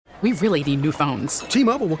We really need new phones.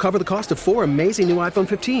 T-Mobile will cover the cost of 4 amazing new iPhone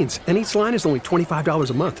 15s, and each line is only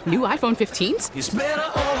 $25 a month. New iPhone 15s? It's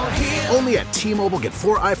better over here. Only at T-Mobile, get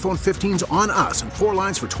 4 iPhone 15s on us and 4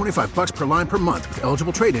 lines for $25 per line per month with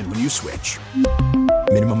eligible trade-in when you switch.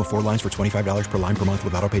 Minimum of 4 lines for $25 per line per month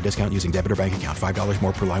with autopay discount using debit or bank account. $5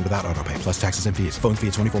 more per line without autopay, plus taxes and fees. Phone fee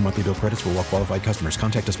at 24 monthly bill credits for well-qualified customers.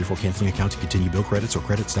 Contact us before canceling account to continue bill credits or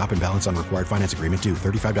credit stop and balance on required finance agreement due.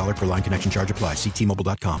 $35 per line connection charge applies. See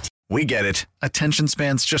T-Mobile.com. We get it. Attention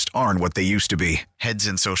spans just aren't what they used to be. Heads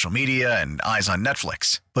in social media and eyes on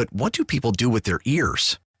Netflix. But what do people do with their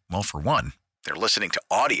ears? Well, for one, they're listening to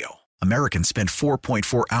audio. Americans spend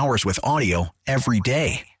 4.4 hours with audio every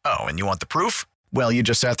day. Oh, and you want the proof? Well, you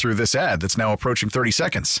just sat through this ad that's now approaching 30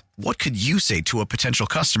 seconds. What could you say to a potential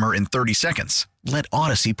customer in 30 seconds? Let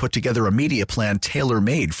Odyssey put together a media plan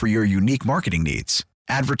tailor-made for your unique marketing needs.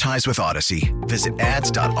 Advertise with Odyssey. Visit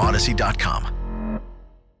ads.odyssey.com.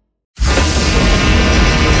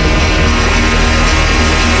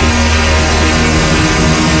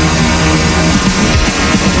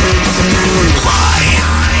 Live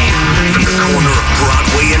from the corner of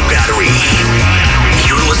Broadway and Battery,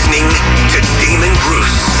 you're listening to Damon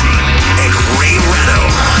Bruce and Ray Ratto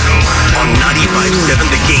on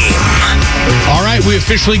 95.7 The Game. All right, we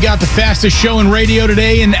officially got the fastest show in radio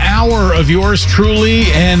today, an hour of yours truly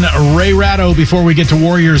and Ray Ratto before we get to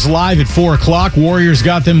Warriors Live at 4 o'clock. Warriors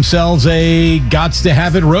got themselves a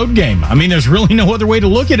gots-to-have-it road game. I mean, there's really no other way to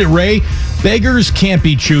look at it, Ray. Beggars can't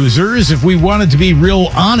be choosers. If we wanted to be real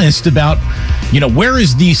honest about, where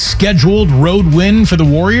is the scheduled road win for the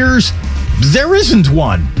Warriors, there isn't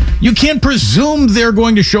one. You can't presume they're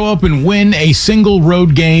going to show up and win a single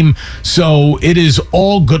road game, so it is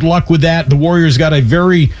all good luck with that. The Warriors got a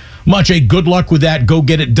very much a good luck with that. Go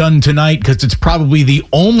get it done tonight, because it's probably the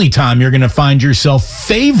only time you're going to find yourself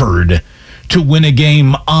favored to win a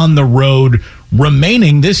game on the road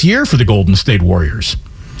remaining this year for the Golden State Warriors.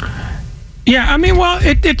 Yeah, I mean, well,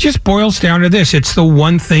 it just boils down to this. It's the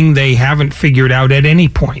one thing they haven't figured out at any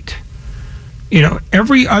point.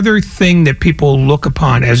 Every other thing that people look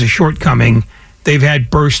upon as a shortcoming, they've had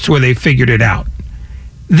bursts where they figured it out.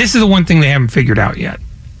 This is the one thing they haven't figured out yet.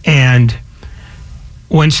 And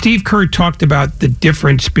when Steve Kerr talked about the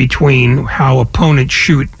difference between how opponents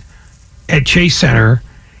shoot at Chase Center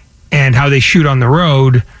and how they shoot on the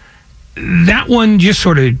road, that one just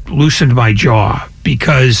sort of loosened my jaw,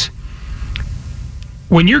 because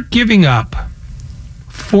when you're giving up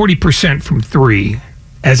 40% from three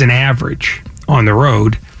as an average on the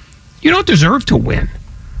road, you don't deserve to win.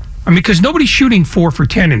 I mean, because nobody's shooting 4 for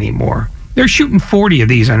 10 anymore. They're shooting 40 of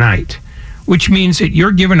these a night, which means that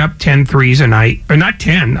you're giving up 10 threes a night, or not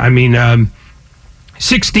 10,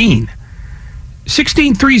 16.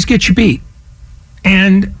 16 threes get you beat.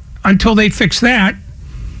 And until they fix that,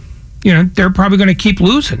 they're probably going to keep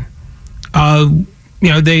losing.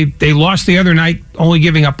 They lost the other night only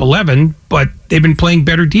giving up 11, but they've been playing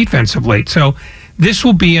better defense of late. So this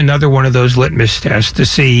will be another one of those litmus tests to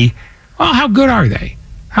see, well, how good are they?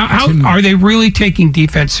 How are they really taking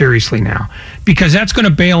defense seriously now? Because that's going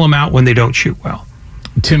to bail them out when they don't shoot well.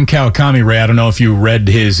 Tim Kawakami, Ray, I don't know if you read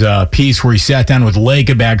his piece where he sat down with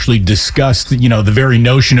Lacob, actually discussed, the very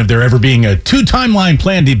notion of there ever being a 2-timeline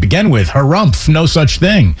plan to begin with. Harumph, no such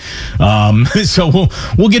thing. So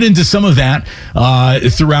we'll get into some of that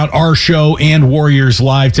throughout our show and Warriors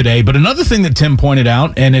Live today. But another thing that Tim pointed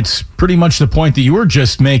out, and it's pretty much the point that you were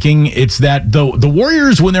just making, it's that the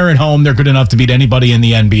Warriors, when they're at home, they're good enough to beat anybody in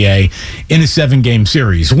the NBA in a 7-game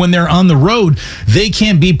series. When they're on the road, they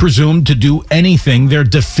can't be presumed to do anything. Their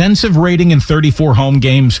defensive rating in 34 home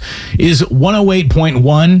games is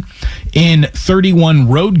 108.1. In 31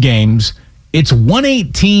 road games, it's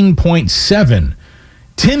 118.7.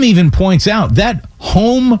 Tim even points out that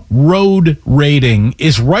home road rating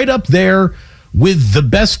is right up there with the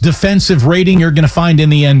best defensive rating you're going to find in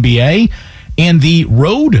the NBA, and the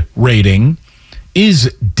road rating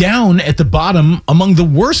is down at the bottom among the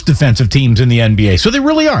worst defensive teams in the NBA. So they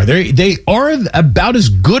really are. They are about as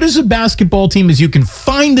good as a basketball team as you can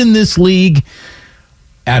find in this league.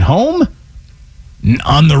 At home,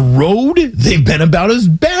 on the road, they've been about as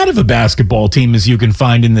bad of a basketball team as you can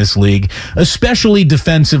find in this league, especially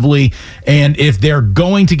defensively. And if they're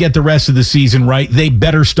going to get the rest of the season right, they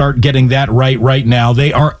better start getting that right now.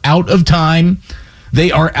 They are out of time. They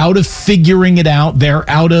are out of figuring it out. They're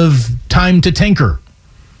out of time to tinker.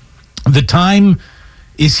 The time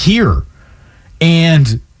is here.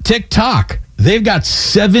 And tick-tock, they've got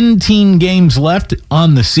 17 games left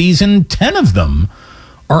on the season. 10 of them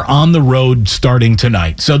are on the road starting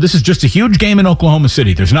tonight. So this is just a huge game in Oklahoma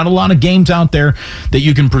City. There's not a lot of games out there that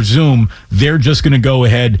you can presume they're just going to go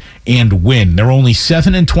ahead and win. They're only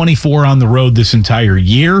 7-24 on the road this entire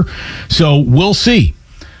year. So we'll see.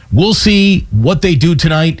 We'll see what they do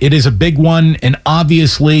tonight. It is a big one, and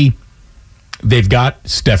obviously they've got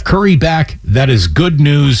Steph Curry back. That is good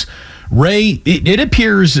news. Ray, it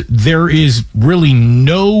appears there is really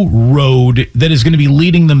no road that is going to be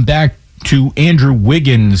leading them back to Andrew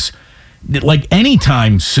Wiggins like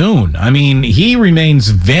anytime soon. I mean, he remains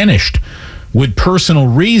vanished with personal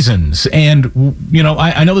reasons. And, you know,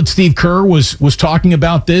 I know that Steve Kerr was talking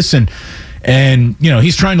about this, and you know,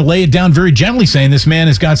 he's trying to lay it down very gently, saying this man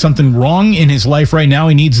has got something wrong in his life right now.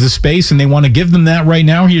 He needs the space, and they want to give them that right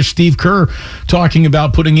now. Here's Steve Kerr talking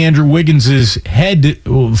about putting Andrew Wiggins' head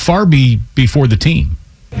far before the team.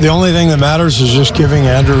 The only thing that matters is just giving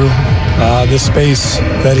Andrew the space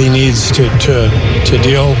that he needs to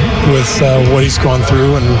deal with what he's gone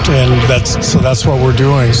through, and that's what we're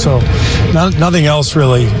doing. So nothing else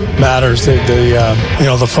really matters.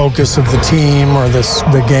 The focus of the team or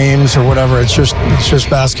the games or whatever. It's just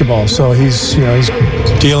basketball. So he's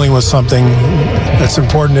dealing with something that's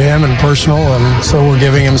important to him and personal, and so we're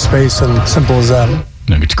giving him space, and simple as that.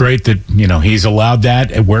 It's great that, you know, he's allowed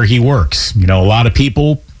that where he works. You know, a lot of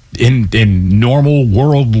people in normal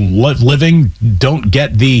world living don't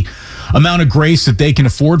get the amount of grace that they can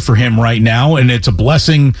afford for him right now, and it's a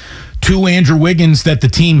blessing to Andrew Wiggins that the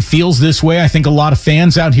team feels this way. I think a lot of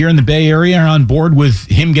fans out here in the Bay Area are on board with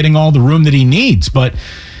him getting all the room that he needs, but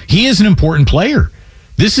he is an important player.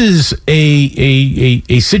 This is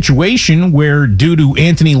a situation where, due to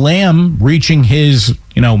Anthony Lamb reaching his,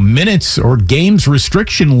 minutes or games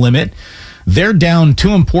restriction limit, they're down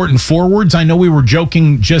two important forwards. I know we were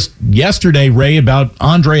joking just yesterday, Ray, about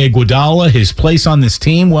Andre Iguodala, his place on this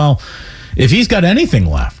team. Well, if he's got anything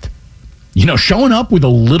left, showing up with a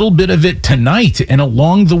little bit of it tonight and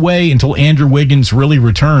along the way until Andrew Wiggins really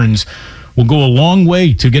returns will go a long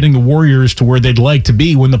way to getting the Warriors to where they'd like to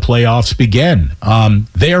be when the playoffs begin.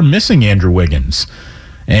 They are missing Andrew Wiggins.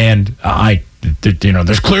 And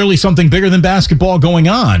there's clearly something bigger than basketball going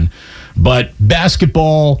on, but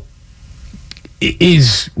basketball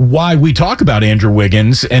is why we talk about Andrew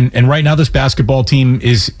Wiggins. And right now this basketball team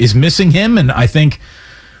is missing him. And I think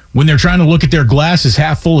when they're trying to look at their glass as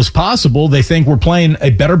half full as possible, they think we're playing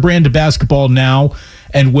a better brand of basketball now.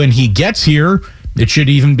 And when he gets here, it should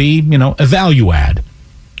even be, a value add.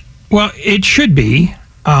 Well, it should be.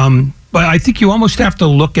 But I think you almost have to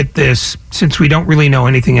look at this, since we don't really know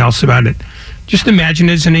anything else about it. Just imagine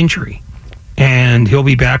it's an injury, and he'll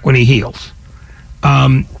be back when he heals.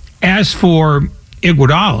 As for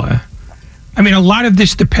Iguodala, a lot of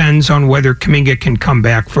this depends on whether Kuminga can come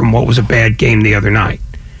back from what was a bad game the other night.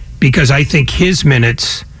 Because I think his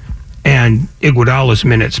minutes and Iguodala's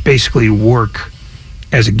minutes basically work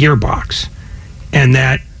as a gearbox. And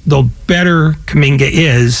that the better Kuminga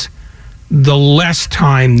is, the less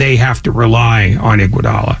time they have to rely on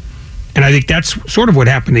Iguodala. And I think that's sort of what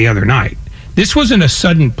happened the other night. This wasn't a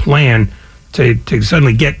sudden plan to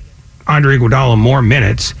suddenly get Andre Iguodala more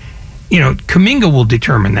minutes. Kuminga will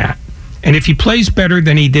determine that. And if he plays better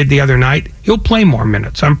than he did the other night, he'll play more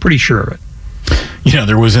minutes. I'm pretty sure of it.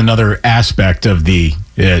 There was another aspect of the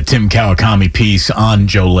Tim Kawakami piece on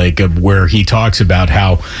Joe Lacob where he talks about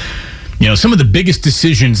how, some of the biggest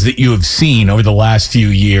decisions that you have seen over the last few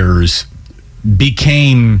years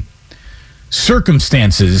became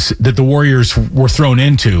circumstances that the Warriors were thrown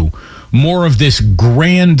into. More of this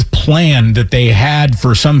grand plan that they had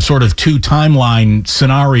for some sort of two-timeline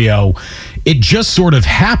scenario, it just sort of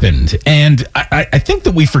happened. And I think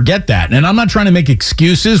that we forget that. And I'm not trying to make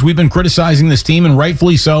excuses. We've been criticizing this team, and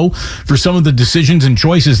rightfully so, for some of the decisions and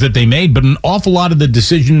choices that they made. But an awful lot of the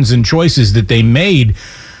decisions and choices that they made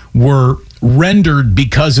were rendered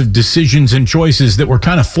because of decisions and choices that were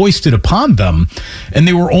kind of foisted upon them. And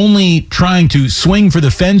they were only trying to swing for the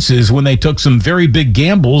fences when they took some very big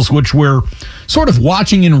gambles, which we're sort of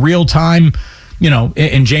watching in real time,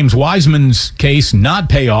 in James Wiseman's case, not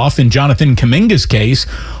pay off. In Jonathan Kuminga's case,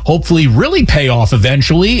 hopefully really pay off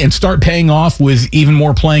eventually and start paying off with even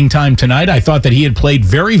more playing time tonight. I thought that he had played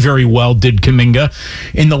very, very well, did Kuminga,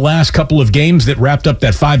 in the last couple of games that wrapped up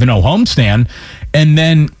that 5-0 homestand. And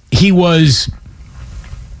then he was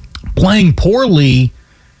playing poorly,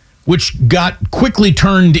 which got quickly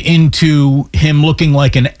turned into him looking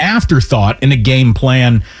like an afterthought in a game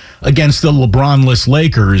plan against the LeBron-less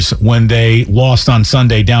Lakers when they lost on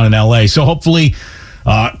Sunday down in L.A. So hopefully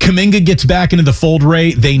Kuminga gets back into the fold,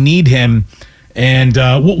 Ray. They need him. And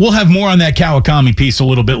we'll have more on that Kawakami piece a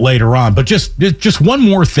little bit later on. But just one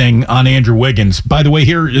more thing on Andrew Wiggins. By the way,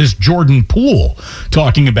 here is Jordan Poole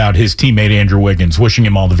talking about his teammate Andrew Wiggins, wishing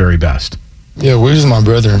him all the very best. Yeah, Wiggs is my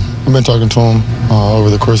brother. I've been talking to him over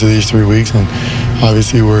the course of these 3 weeks, and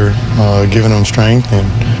obviously we're giving him strength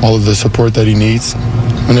and all of the support that he needs.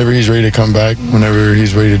 Whenever he's ready to come back, whenever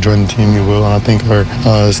he's ready to join the team, he will. And I think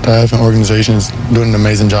our staff and organization is doing an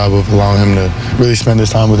amazing job of allowing him to really spend his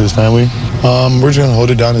time with his family. We're just going to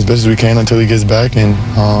hold it down as best as we can until he gets back. And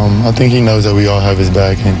I think he knows that we all have his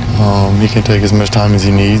back, and he can take as much time as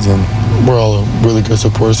he needs. And we're all a really good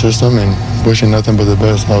support system and wishing nothing but the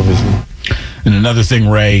best, obviously. And another thing,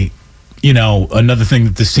 Ray, another thing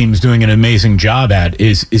that this team is doing an amazing job at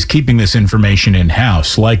is keeping this information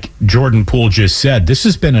in-house. Like Jordan Poole just said, this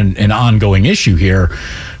has been an ongoing issue here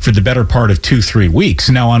for the better part of 2-3 weeks.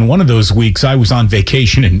 Now, on one of those weeks, I was on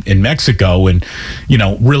vacation in Mexico and,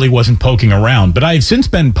 really wasn't poking around. But I've since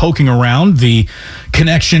been poking around the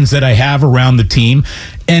connections that I have around the team.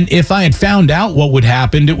 And if I had found out what would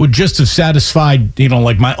happen, it would just have satisfied,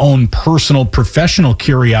 like my own personal, professional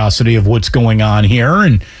curiosity of what's going on here.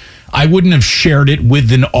 And I wouldn't have shared it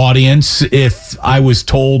with an audience if I was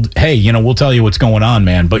told, hey, we'll tell you what's going on,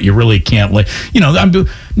 man, but you really can't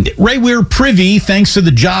Ray, we're privy, thanks to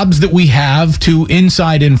the jobs that we have, to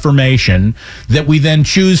inside information that we then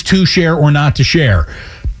choose to share or not to share.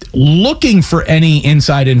 Looking for any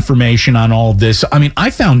inside information on all of this, I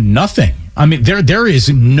found nothing. There is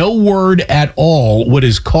no word at all what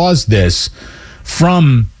has caused this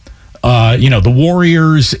from, the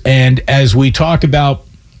Warriors. And as we talk about,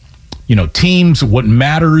 teams, what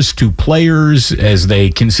matters to players as they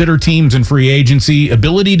consider teams and free agency,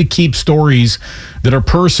 ability to keep stories that are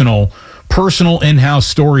personal in-house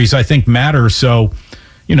stories, I think matter. So,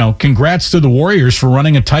 congrats to the Warriors for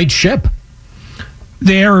running a tight ship.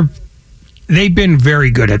 They've been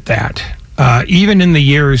very good at that. Even in the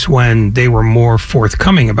years when they were more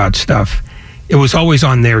forthcoming about stuff, it was always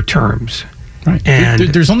on their terms. Right. And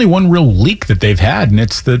there's only one real leak that they've had, and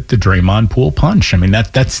it's the Draymond Poole punch.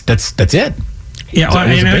 That's it. Yeah,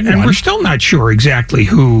 and we're still not sure exactly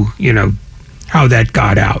how that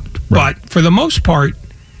got out. Right. But for the most part,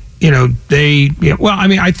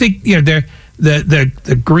 I think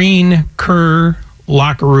the Green Kerr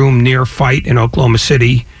locker room near fight in Oklahoma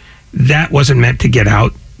City, that wasn't meant to get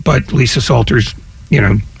out, but Lisa Salters,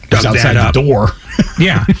 dug outside that up. The door.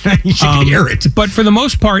 Yeah, you should hear it. But for the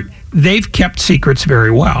most part, they've kept secrets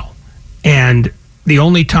very well, and the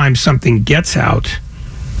only time something gets out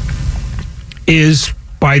is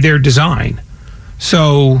by their design.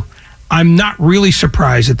 So I'm not really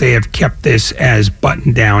surprised that they have kept this as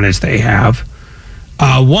buttoned down as they have.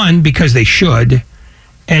 One, because they should,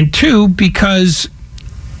 and two, because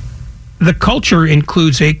the culture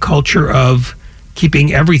includes a culture of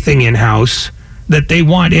keeping everything in-house that they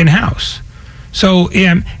want in-house. So,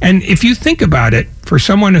 and if you think about it, for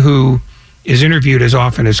someone who is interviewed as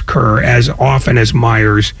often as Kerr, as often as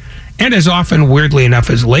Myers, and as often, weirdly enough,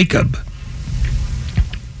 as Lacob,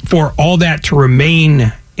 for all that to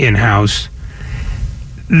remain in-house,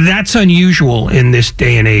 that's unusual in this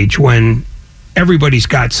day and age when everybody's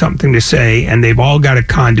got something to say and they've all got a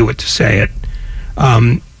conduit to say it.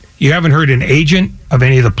 You haven't heard an agent of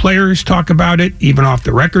any of the players talk about it, even off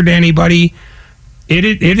the record to anybody.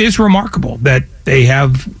 It is remarkable that they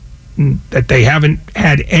haven't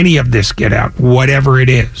had any of this get out, whatever it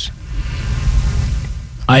is.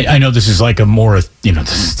 I know this is like a more,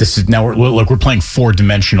 this is now, we're playing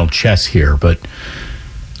four-dimensional chess here, but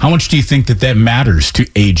how much do you think that matters to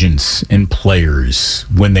agents and players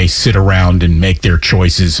when they sit around and make their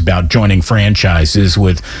choices about joining franchises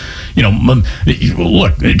with,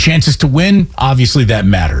 look, chances to win, obviously that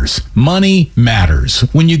matters. Money matters.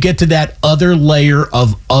 When you get to that other layer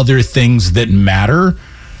of other things that matter,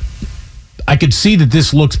 I could see that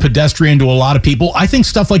this looks pedestrian to a lot of people. I think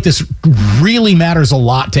stuff like this really matters a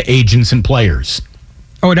lot to agents and players.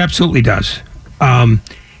 Oh, it absolutely does.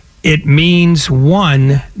 It means,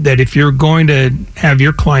 one, that if you're going to have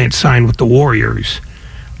your client sign with the Warriors,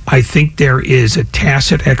 I think there is a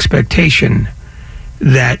tacit expectation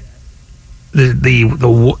that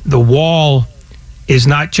the wall is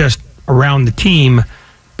not just around the team,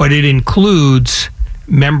 but it includes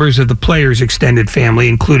members of the players' extended family,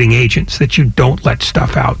 including agents, that you don't let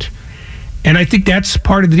stuff out. And I think that's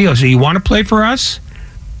part of the deal. So you want to play for us?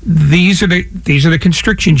 These are the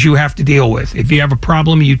constrictions you have to deal with. If you have a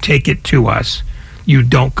problem, you take it to us. You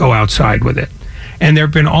don't go outside with it. And there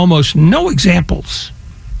have been almost no examples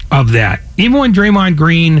of that. Even when Draymond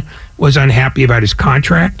Green was unhappy about his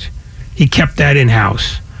contract, he kept that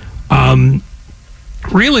in-house.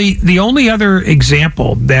 really, the only other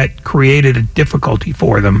example that created a difficulty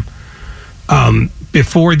for them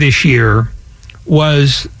before this year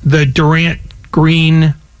was the Durant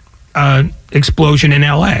Green explosion in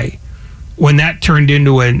L.A., when that turned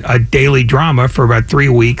into a daily drama for about 3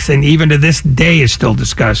 weeks, and even to this day is still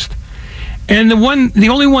discussed. And the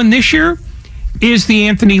only one this year is the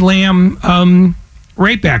Anthony Lamb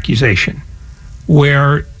rape accusation,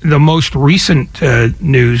 where the most recent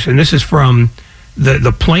news, and this is from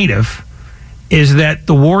the plaintiff, is that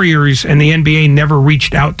the Warriors and the NBA never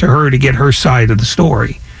reached out to her to get her side of the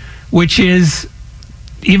story, which is,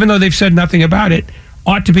 even though they've said nothing about it,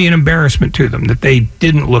 ought to be an embarrassment to them that they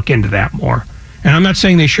didn't look into that more. And I'm not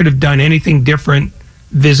saying they should have done anything different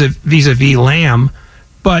vis-a-vis Lamb,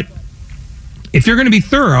 but if you're going to be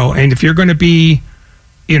thorough and if you're going to be,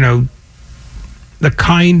 the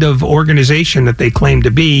kind of organization that they claim to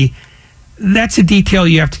be, that's a detail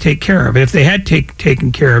you have to take care of. And if they had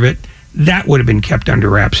taken care of it, that would have been kept under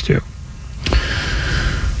wraps too.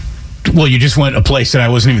 Well, you just went a place that I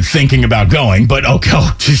wasn't even thinking about going, but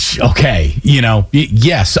okay.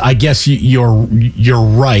 Yes, I guess you're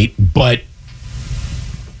right, but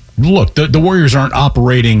look, the Warriors aren't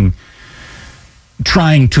operating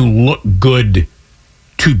trying to look good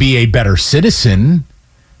to be a better citizen.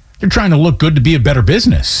 They're trying to look good to be a better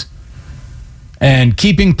business. And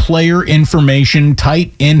keeping player information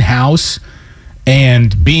tight in-house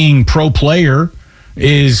and being pro player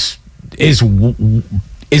is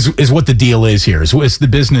what the deal is here. It's the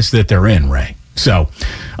business that they're in, Ray. So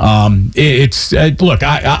it's look,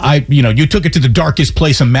 I you took it to the darkest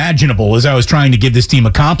place imaginable as I was trying to give this team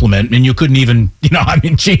a compliment, and you couldn't even,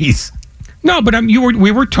 geez. No, but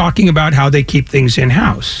we were talking about how they keep things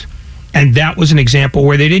in-house, and that was an example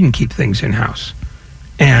where they didn't keep things in-house,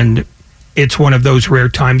 and it's one of those rare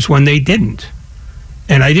times when they didn't.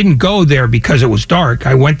 And I didn't go there because it was dark.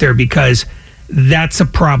 I went there because that's a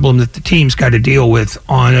problem that the team's got to deal with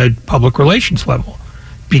on a public relations level.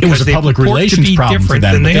 Because it was a public relations problem for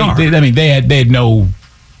them. They had no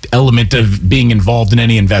element of being involved in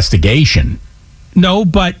any investigation. No,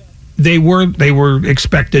 but they were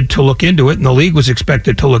expected to look into it, and the league was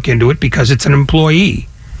expected to look into it because it's an employee.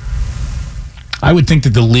 I would think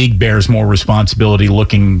that the league bears more responsibility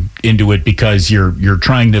looking into it because you're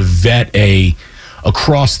trying to vet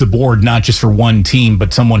across the board, not just for one team,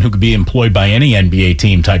 but someone who could be employed by any NBA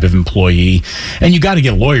team type of employee. And you got to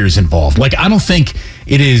get lawyers involved. Like, I don't think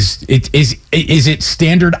is it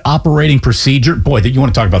standard operating procedure? Boy, that you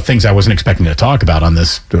want to talk about things I wasn't expecting to talk about on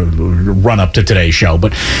this run up to today's show.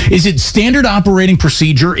 But is it standard operating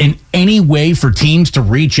procedure in any way for teams to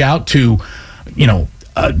reach out to,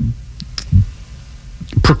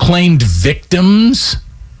 proclaimed victims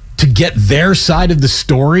to get their side of the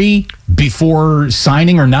story before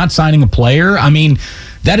signing or not signing a player? I mean,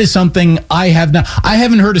 that is something I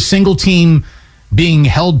haven't heard a single team being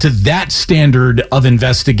held to that standard of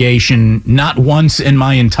investigation, not once in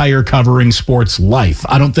my entire covering sports life.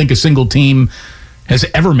 I don't think a single team has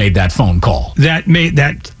ever made that phone call. And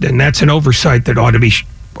that's an oversight that ought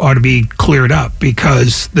to be cleared up,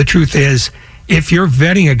 because the truth is, if you're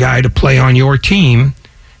vetting a guy to play on your team,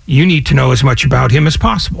 you need to know as much about him as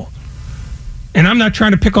possible. And I'm not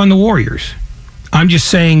trying to pick on the Warriors. I'm just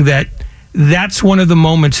saying that that's one of the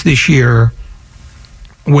moments this year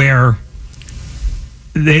where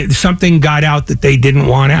something got out that they didn't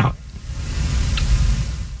want out.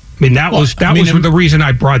 I mean, that was the reason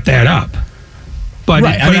I brought that up. But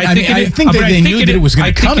right. I think they knew that it was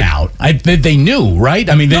going to come out. They knew, right?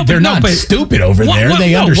 I mean, they're not stupid over there.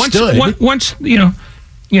 They understood. Once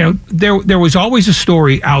there was always a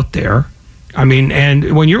story out there. I mean,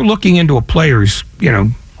 and when you're looking into a player's,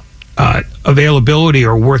 availability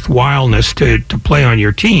or worthwhileness to play on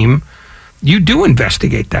your team, you do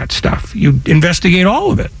investigate that stuff. You investigate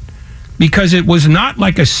all of it, because it was not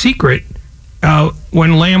like a secret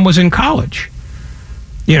when Lamb was in college.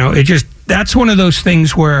 That's one of those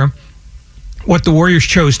things where what the Warriors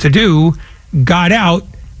chose to do got out,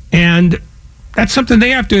 and that's something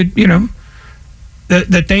they have to,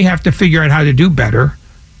 that they have to figure out how to do better.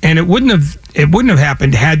 And it wouldn't have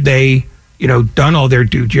happened had they, done all their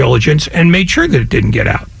due diligence and made sure that it didn't get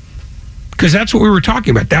out. Because that's what we were talking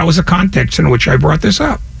about. That was the context in which I brought this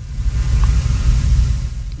up.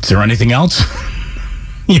 Is there anything else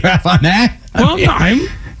you have on that? Well, no,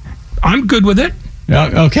 I'm good with it.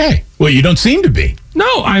 Okay. Well, you don't seem to be.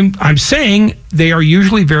 No, I'm saying they are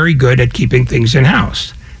usually very good at keeping things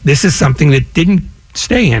in-house. This is something that didn't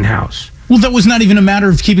stay in-house. Well, that was not even a matter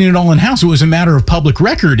of keeping it all in-house. It was a matter of public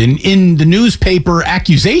record in the newspaper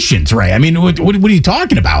accusations, Ray. I mean, what are you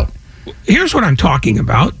talking about? Here's what I'm talking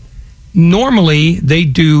about. normally they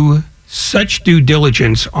do such due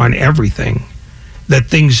diligence on everything that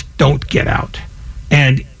things don't get out.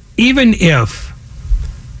 And even if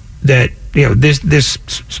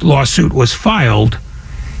this lawsuit was filed,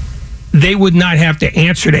 they would not have to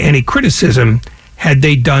answer to any criticism had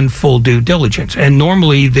they done full due diligence. And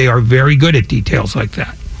normally they are very good at details like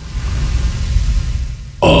that.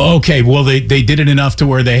 Oh, okay, well, they did it enough to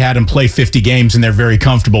where they had him play 50 games, and they're very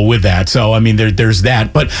comfortable with that. So, I mean, there's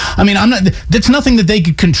that. But, I mean, that's nothing that they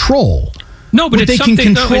could control. No, but what they can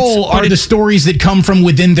control are the stories that come from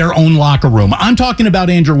within their own locker room. I'm talking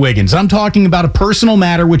about Andrew Wiggins. I'm talking about a personal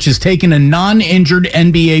matter which has taken a non-injured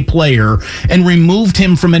NBA player and removed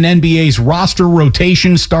him from an NBA's roster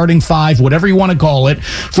rotation, starting five, whatever you want to call it,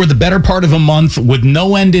 for the better part of a month with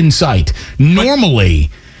no end in sight.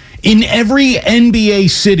 Normally, in every NBA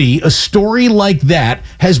city, a story like that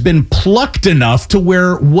has been plucked enough to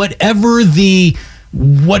where what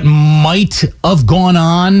might have gone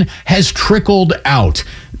on has trickled out.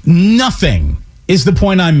 Nothing is the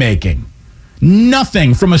point I'm making.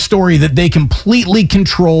 Nothing from a story that they completely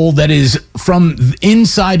control that is from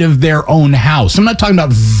inside of their own house. I'm not talking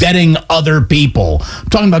about vetting other people. I'm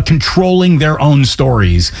talking about controlling their own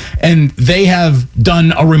stories. And they have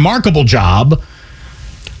done a remarkable job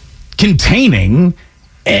containing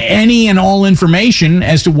any and all information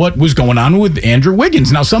as to what was going on with Andrew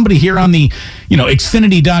Wiggins. Now, somebody here on the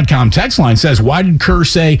Xfinity.com text line says, why did Kerr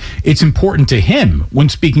say it's important to him when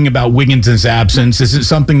speaking about Wiggins' absence? Is it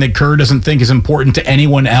something that Kerr doesn't think is important to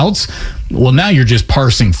anyone else? Well, now you're just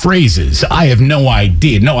parsing phrases. I have no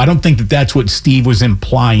idea. No, I don't think that that's what Steve was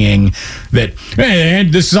implying, that, hey,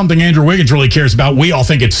 this is something Andrew Wiggins really cares about. We all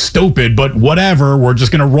think it's stupid, but whatever. We're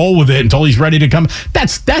just going to roll with it until he's ready to come.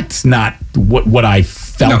 That's not what I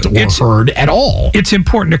felt or heard at all. It's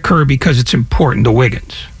important to Kerr because it's important to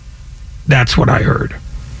Wiggins. That's what I heard.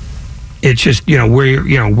 It's just,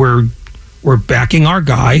 we're backing our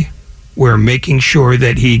guy. We're making sure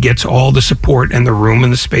that he gets all the support and the room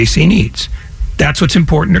and the space he needs. That's what's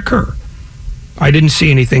important to Kerr. I didn't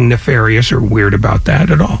see anything nefarious or weird about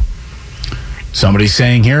that at all. Somebody's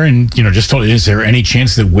saying here, and just told you, is there any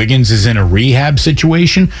chance that Wiggins is in a rehab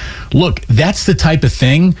situation? Look, that's the type of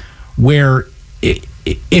thing where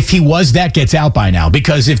if he was, that gets out by now.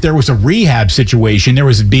 Because if there was a rehab situation, there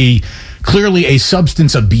would be clearly a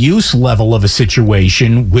substance abuse level of a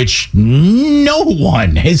situation which no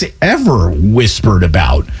one has ever whispered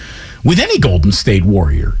about with any Golden State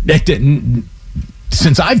Warrior.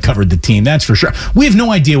 Since I've covered the team, that's for sure. We have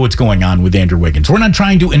no idea what's going on with Andrew Wiggins. We're not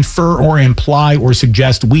trying to infer or imply or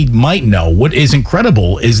suggest we might know. What is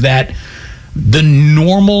incredible is that the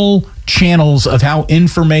normal channels of how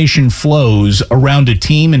information flows around a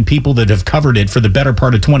team and people that have covered it for the better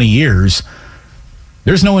part of 20 years,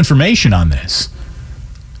 there's no information on this.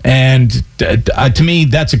 And to me,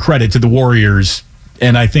 that's a credit to the Warriors.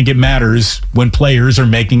 And I think it matters when players are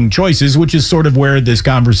making choices, which is sort of where this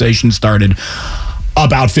conversation started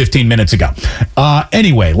about 15 minutes ago.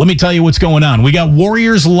 Anyway, let me tell you what's going on. We got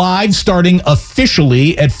Warriors Live starting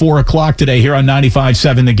officially at 4 o'clock today here on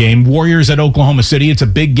 95.7 The Game. Warriors at Oklahoma City. It's a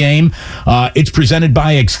big game. It's presented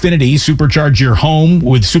by Xfinity. Supercharge your home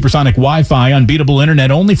with supersonic Wi-Fi, unbeatable internet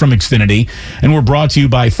only from Xfinity. And we're brought to you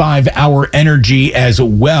by 5 Hour Energy as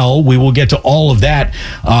well. We will get to all of that.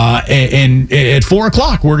 And at 4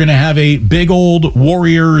 o'clock, we're going to have a big old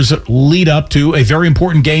Warriors lead up to a very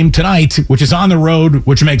important game tonight, which is on the road,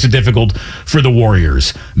 which makes it difficult for the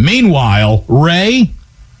Warriors. Meanwhile, Ray,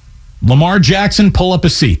 Lamar Jackson, pull up a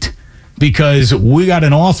seat because we got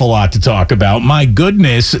an awful lot to talk about. My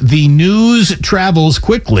goodness, the news travels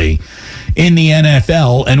quickly in the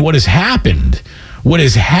NFL, and what has happened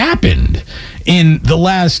in the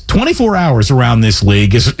last 24 hours around this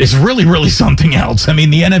league is really, really something else. I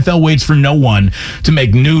mean, the NFL waits for no one to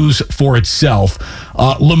make news for itself.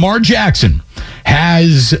 Lamar Jackson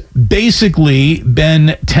has basically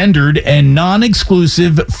been tendered a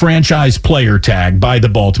non-exclusive franchise player tag by the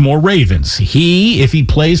Baltimore Ravens. He, if he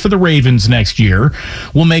plays for the Ravens next year,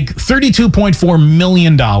 will make $32.4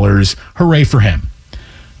 million. Hooray for him.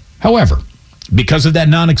 However, because of that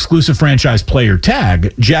non-exclusive franchise player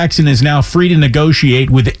tag, Jackson is now free to negotiate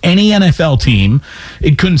with any NFL team.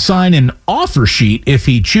 It couldn't sign an offer sheet if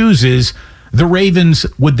he chooses. The Ravens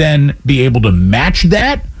would then be able to match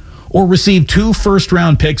that or receive 2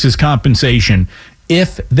 first-round picks as compensation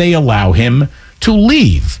if they allow him to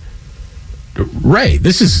leave. Ray,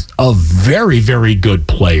 this is a very, very good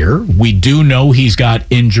player. We do know he's got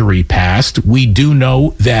injury past. We do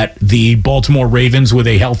know that the Baltimore Ravens with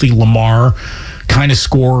a healthy Lamar kind of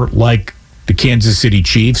score like the Kansas City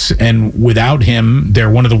Chiefs, and without him, they're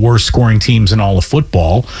one of the worst scoring teams in all of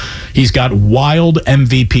football. He's got wild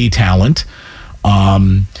MVP talent.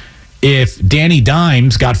 If Danny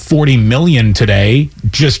Dimes got $40 million today,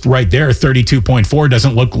 just right there, 32.4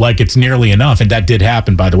 doesn't look like it's nearly enough. And that did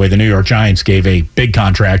happen, by the way. The New York Giants gave a big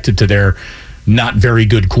contract to their not very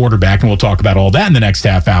good quarterback, and we'll talk about all that in the next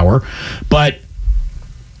half hour. But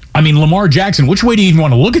I mean, Lamar Jackson, which way do you even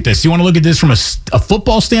want to look at this? Do you want to look at this from a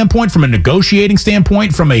football standpoint, from a negotiating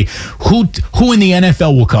standpoint, from a who in the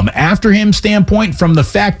NFL will come after him standpoint, from the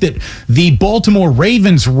fact that the Baltimore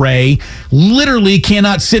Ravens, Ray, literally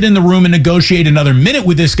cannot sit in the room and negotiate another minute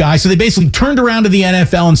with this guy. So they basically turned around to the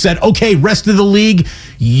NFL and said, okay, rest of the league,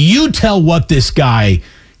 you tell what this guy,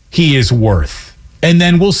 he is worth. And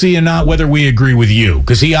then we'll see or not whether we agree with you,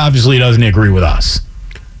 because he obviously doesn't agree with us.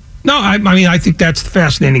 No, I mean, I think that's the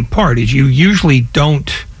fascinating part, is you usually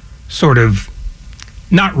don't sort of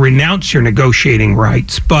not renounce your negotiating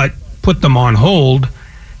rights, but put them on hold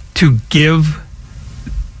to give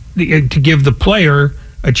the player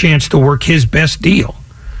a chance to work his best deal.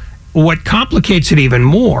 What complicates it even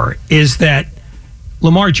more is that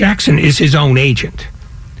Lamar Jackson is his own agent.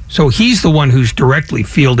 So he's the one who's directly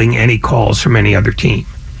fielding any calls from any other team.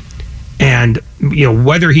 And,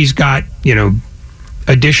 whether he's got,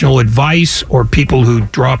 additional advice or people who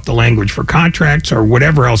draw up the language for contracts or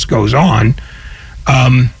whatever else goes on,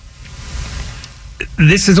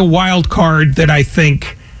 this is a wild card that I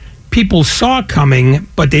think people saw coming,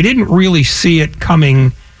 but they didn't really see it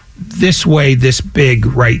coming this way, this big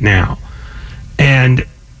right now. And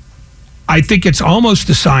I think it's almost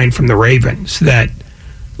a sign from the Ravens that,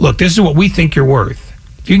 look, this is what we think you're worth.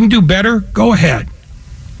 If you can do better, go ahead.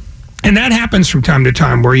 And that happens from time to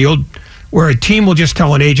time where a team will just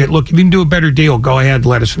tell an agent, look, if you can do a better deal, go ahead,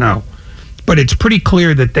 let us know. But it's pretty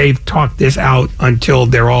clear that they've talked this out until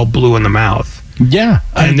they're all blue in the mouth. Yeah.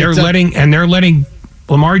 And they're letting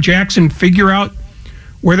Lamar Jackson figure out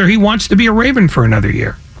whether he wants to be a Raven for another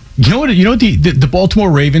year. You know what? The Baltimore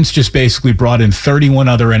Ravens just basically brought in 31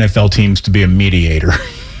 other NFL teams to be a mediator.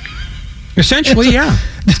 Essentially, yeah.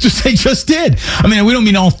 That's what they just did. I mean, we don't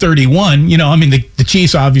mean all 31. The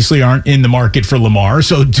Chiefs obviously aren't in the market for Lamar,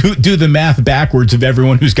 so do the math backwards of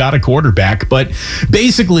everyone who's got a quarterback. But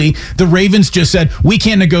basically, the Ravens just said, we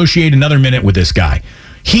can't negotiate another minute with this guy.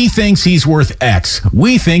 He thinks he's worth X.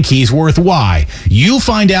 We think he's worth Y. You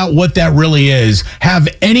find out what that really is. Have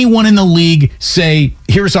anyone in the league say,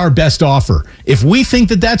 here's our best offer. If we think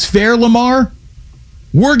that that's fair, Lamar,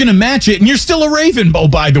 we're going to match it, and you're still a Raven,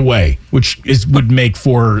 by the way, which would make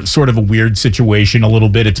for sort of a weird situation a little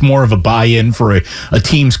bit. It's more of a buy-in for a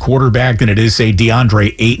team's quarterback than it is, say,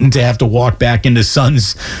 DeAndre Ayton to have to walk back into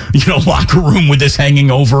Suns, locker room with this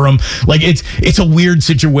hanging over him. Like, it's a weird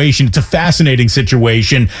situation. It's a fascinating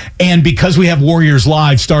situation, and because we have Warriors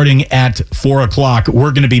Live starting at 4 o'clock,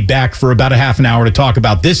 we're going to be back for about a half an hour to talk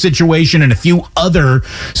about this situation and a few other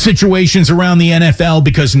situations around the NFL,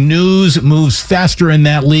 because news moves faster in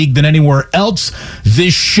that league than anywhere else.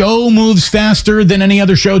 This show moves faster than any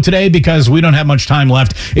other show today because we don't have much time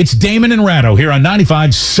left. It's Damon and Ratto here on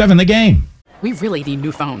 95.7 The Game. We really need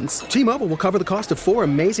new phones. T-Mobile will cover the cost of 4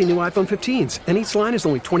 amazing new iPhone 15s, and each line is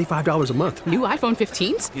only $25 a month. New iPhone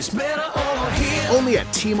 15s? It's better over here. Only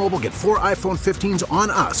at T-Mobile, get 4 iPhone 15s on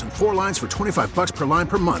us and 4 lines for $25 per line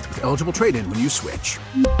per month with eligible trade-in when you switch.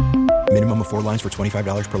 Minimum of 4 lines for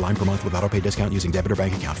 $25 per line per month with autopay discount using debit or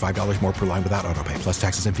bank account. $5 more per line without autopay, plus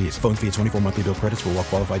taxes and fees. Phone fee at 24 monthly bill credits for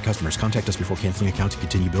well-qualified customers. Contact us before canceling account to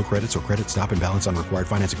continue bill credits or credit stop and balance on required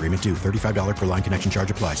finance agreement due. $35 per line connection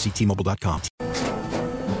charge applies. See T-Mobile.com.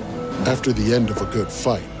 After the end of a good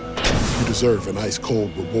fight, you deserve an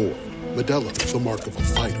ice-cold reward. Modelo is the mark of a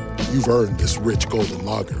fighter. You've earned this rich golden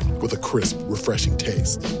lager with a crisp, refreshing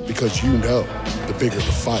taste. Because you know, the bigger the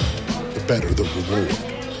fight, the better the reward.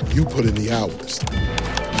 You put in the hours,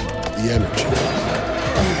 the energy,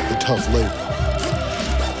 the tough labor.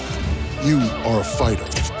 You are a fighter,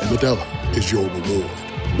 and Modelo is your reward.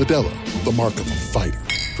 Modelo, the mark of a fighter.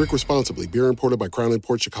 Drink responsibly. Beer imported by Crown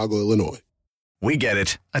Imports, Chicago, Illinois. We get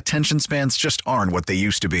it. Attention spans just aren't what they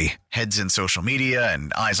used to be. Heads in social media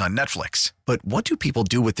and eyes on Netflix. But what do people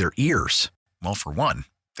do with their ears? Well, for one,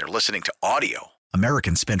 they're listening to audio.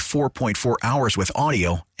 Americans spend 4.4 hours with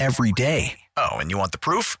audio every day. Oh, and you want the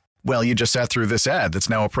proof? Well, you just sat through this ad that's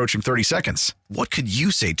now approaching 30 seconds. What could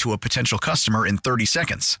you say to a potential customer in 30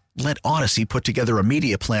 seconds? Let Odyssey put together a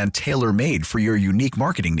media plan tailor-made for your unique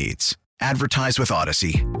marketing needs. Advertise with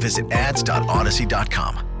Odyssey. Visit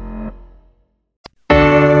ads.odyssey.com.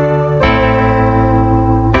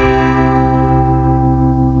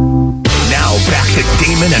 Now back to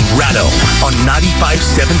Damon and Ratto on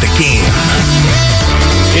 95.7 The Game.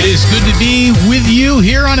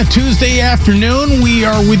 afternoon. We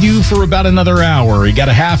are with you for about another hour. You got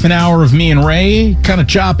a half an hour of me and Ray kind of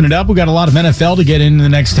chopping it up. We got a lot of NFL to get into the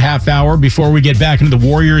next half hour before we get back into the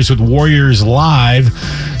Warriors with Warriors Live.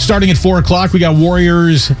 Starting at 4 o'clock, we got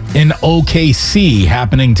Warriors in OKC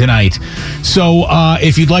happening tonight. So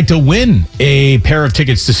if you'd like to win a pair of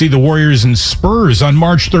tickets to see the Warriors and Spurs on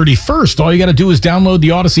March 31st, all you got to do is download the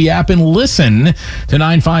Odyssey app and listen to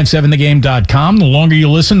 957thegame.com. The longer you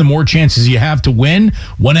listen, the more chances you have to win.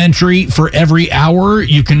 One entry for every hour.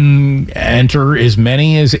 You can enter as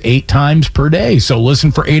many as 8 times per day. So listen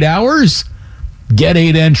for 8 hours. Get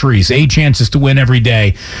 8 entries, 8 chances to win every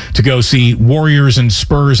day to go see Warriors and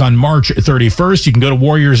Spurs on March 31st. You can go to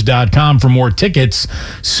warriors.com for more tickets,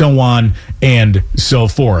 so on and so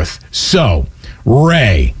forth. So,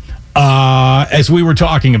 Ray, as we were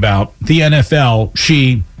talking about, the NFL,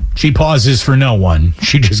 she pauses for no one.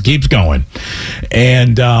 She just keeps going.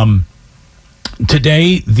 And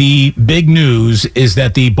today, the big news is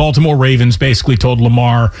that the Baltimore Ravens basically told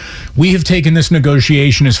Lamar, we have taken this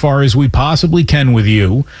negotiation as far as we possibly can with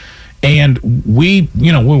you, and we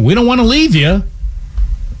don't want to leave you,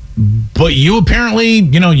 but you apparently,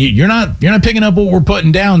 you're not picking up what we're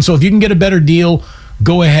putting down. So if you can get a better deal,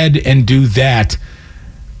 go ahead and do that.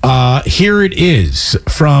 Here it is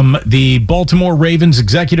from the Baltimore Ravens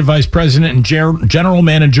executive vice president and general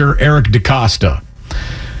manager Eric DeCosta.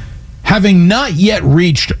 Having not yet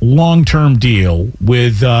reached long-term deal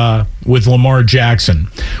with Lamar Jackson,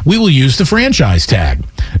 we will use the franchise tag.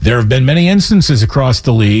 There have been many instances across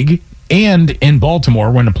the league and in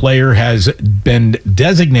Baltimore when a player has been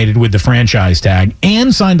designated with the franchise tag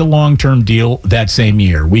and signed a long-term deal that same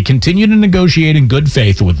year. We continue to negotiate in good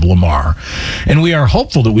faith with Lamar, and we are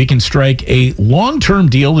hopeful that we can strike a long-term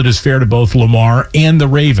deal that is fair to both Lamar and the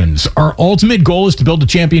Ravens. Our ultimate goal is to build a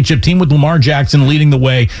championship team with Lamar Jackson leading the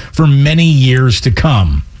way for many years to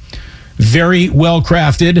come. Very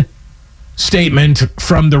well-crafted statement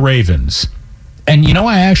from the Ravens. And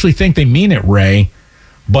I actually think they mean it, Ray.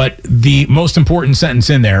 But the most important sentence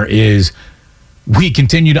in there is we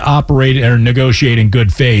continue to operate or negotiate in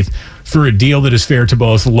good faith for a deal that is fair to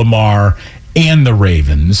both Lamar and the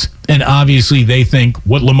Ravens. And obviously they think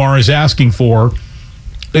what Lamar is asking for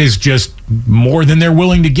is just more than they're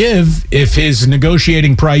willing to give if his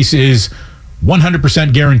negotiating price is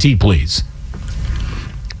 100% guaranteed, please.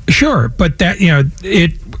 Sure, but that,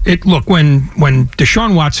 look, when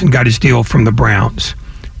Deshaun Watson got his deal from the Browns,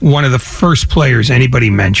 one of the first players anybody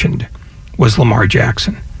mentioned was Lamar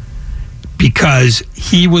Jackson, because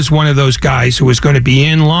he was one of those guys who was going to be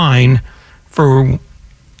in line for,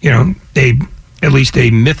 at least a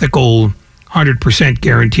mythical 100%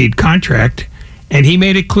 guaranteed contract, and he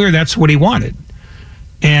made it clear that's what he wanted.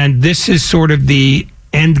 And this is sort of the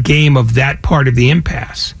end game of that part of the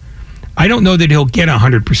impasse. I don't know that he'll get a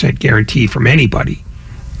 100% guarantee from anybody,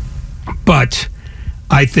 but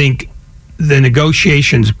I think the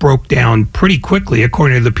negotiations broke down pretty quickly,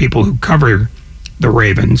 according to the people who cover the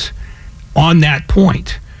Ravens, on that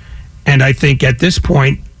point. And I think at this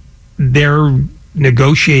point, their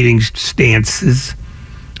negotiating stances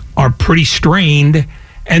are pretty strained.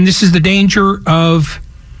 And this is the danger of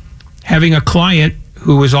having a client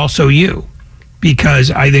who is also you. Because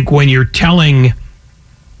I think when you're telling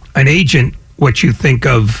an agent what you think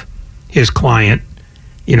of his client,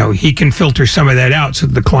 he can filter some of that out so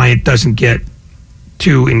the client doesn't get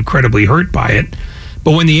too incredibly hurt by it.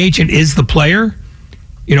 But when the agent is the player,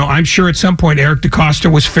 I'm sure at some point Eric DeCosta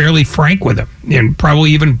was fairly frank with him and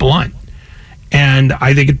probably even blunt. And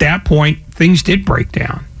I think at that point, things did break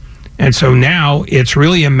down. And so now it's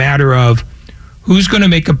really a matter of who's going to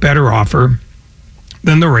make a better offer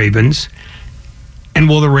than the Ravens, and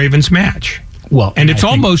will the Ravens match? Well, and it's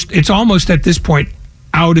almost at this point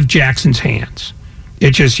out of Jackson's hands.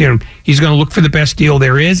 It's just, he's going to look for the best deal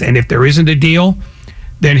there is, and if there isn't a deal,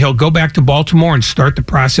 then he'll go back to Baltimore and start the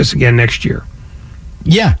process again next year.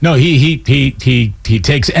 Yeah, no, he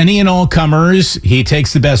takes any and all comers. He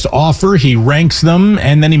takes the best offer, he ranks them,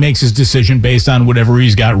 and then he makes his decision based on whatever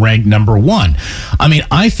he's got ranked number one. I mean,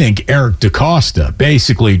 I think Eric DeCosta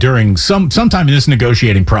basically during sometime in this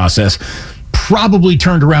negotiating process probably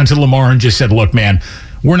turned around to Lamar and just said, "Look, man,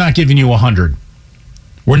 we're not giving you 100.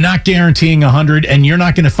 We're not guaranteeing 100, and you're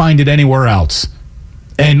not going to find it anywhere else."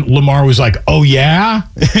 And Lamar was like, "Oh, yeah?"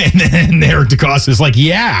 And then Eric DeCosta is like,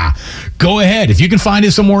 "Yeah, go ahead. If you can find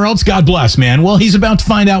it somewhere else, God bless, man." Well, he's about to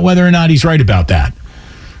find out whether or not he's right about that.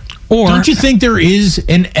 Or don't you think there is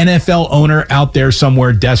an NFL owner out there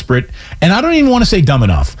somewhere desperate, and I don't even want to say dumb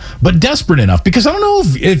enough, but desperate enough, because I don't know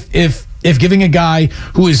if giving a guy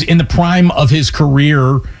who is in the prime of his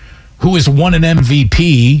career, who has won an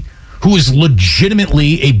MVP, who is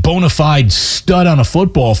legitimately a bona fide stud on a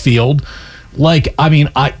football field. Like, I mean,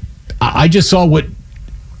 I just saw what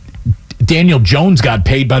Daniel Jones got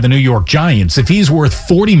paid by the New York Giants. If he's worth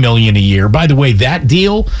 $40 million a year, by the way, that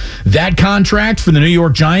deal, that contract for the New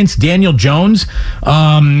York Giants, Daniel Jones,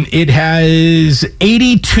 it has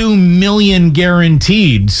 $82 million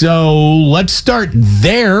guaranteed. So let's start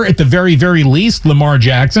there at the very, very least. Lamar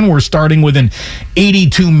Jackson, we're starting with an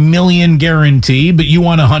 $82 million guarantee, but you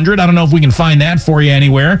want $100. I don't know if we can find that for you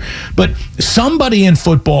anywhere. But somebody in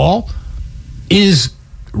football is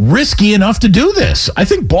risky enough to do this. I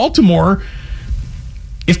think Baltimore,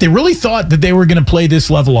 if they really thought that they were going to play this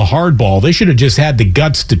level of hardball, they should have just had the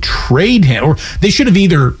guts to trade him, or they should have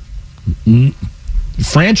either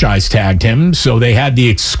franchise tagged him so they had the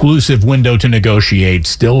exclusive window to negotiate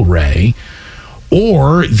still, Ray,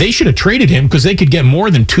 or they should have traded him because they could get more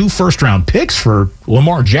than 2 first-round picks for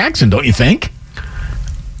Lamar Jackson, don't you think?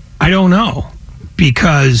 I don't know,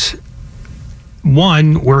 because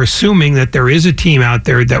one, we're assuming that there is a team out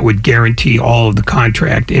there that would guarantee all of the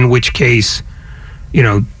contract, in which case, you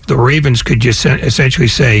know, the Ravens could just essentially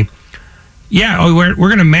say, yeah, we're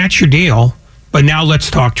going to match your deal, but now let's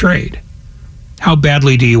talk trade. How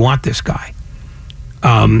badly do you want this guy?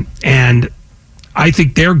 And I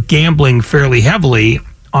think they're gambling fairly heavily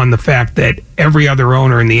on the fact that every other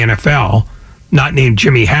owner in the NFL, not named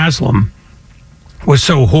Jimmy Haslam, was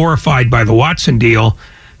so horrified by the Watson deal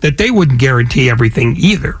that they wouldn't guarantee everything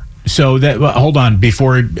either. So that, hold on,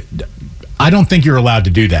 I don't think you're allowed to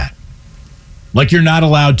do that. Like, you're not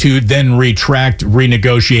allowed to then retract,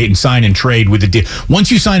 renegotiate, and sign and trade with the deal. Once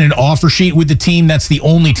you sign an offer sheet with the team, that's the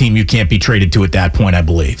only team you can't be traded to at that point, I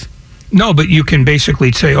believe. No, but you can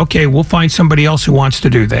basically say, okay, we'll find somebody else who wants to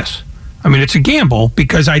do this. I mean, it's a gamble,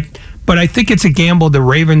 but I think it's a gamble the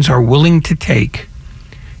Ravens are willing to take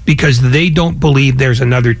because they don't believe there's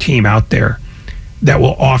another team out there that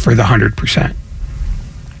will offer the 100%.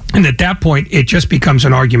 And at that point, it just becomes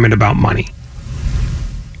an argument about money.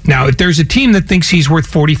 Now, if there's a team that thinks he's worth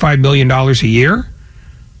 $45 million a year,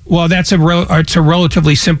 well, it's a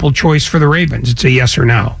relatively simple choice for the Ravens. It's a yes or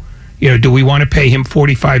no. You know, do we want to pay him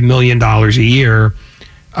 $45 million a year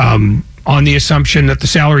on the assumption that the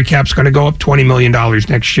salary cap's going to go up $20 million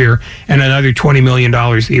next year and another $20 million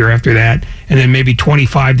the year after that, and then maybe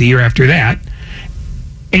 $25 the year after that?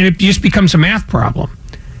 And it just becomes a math problem.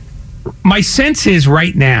 My sense is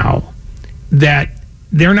right now that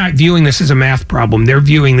they're not viewing this as a math problem. They're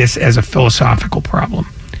viewing this as a philosophical problem.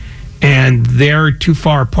 And they're too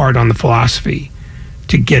far apart on the philosophy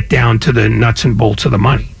to get down to the nuts and bolts of the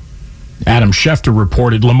money. Adam Schefter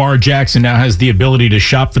reported Lamar Jackson now has the ability to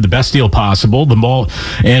shop for the best deal possible.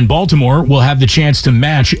 And Baltimore will have the chance to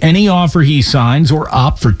match any offer he signs or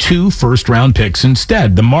opt for 2 first-round picks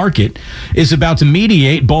instead. The market is about to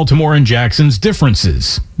mediate Baltimore and Jackson's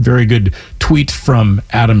differences. Very good tweet from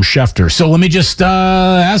Adam Schefter. So let me just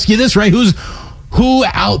ask you this, Ray. Who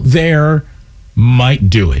out there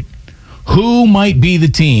might do it? Who might be the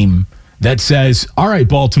team that says, all right,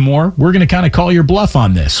 Baltimore, we're going to kind of call your bluff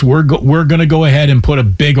on this. We're going to go ahead and put a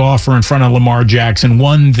big offer in front of Lamar Jackson,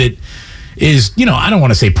 one that is, you know, I don't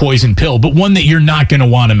want to say poison pill, but one that you're not going to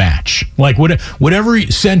want to match. Like, whatever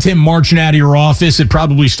sent him marching out of your office, it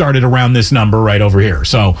probably started around this number right over here.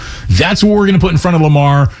 So that's what we're going to put in front of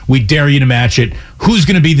Lamar. We dare you to match it. Who's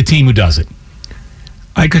going to be the team who does it?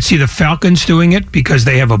 I could see the Falcons doing it because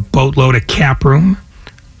they have a boatload of cap room.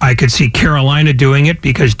 I could see Carolina doing it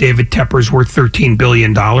because David Tepper's worth $13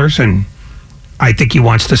 billion, and I think he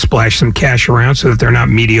wants to splash some cash around so that they're not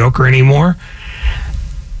mediocre anymore.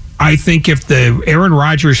 I think if the Aaron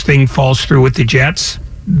Rodgers thing falls through with the Jets,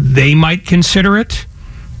 they might consider it.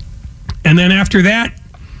 And then after that,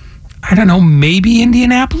 I don't know, maybe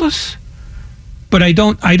Indianapolis? But I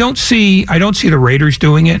don't see the Raiders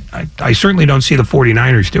doing it. I certainly don't see the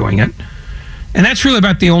 49ers doing it. And that's really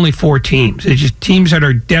about the only 4 teams. It's just teams that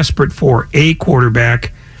are desperate for a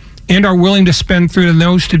quarterback and are willing to spend through the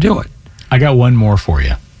nose to do it. I got one more for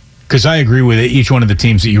you, because I agree with each one of the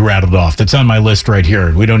teams that you rattled off. That's on my list right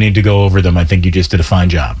here. We don't need to go over them. I think you just did a fine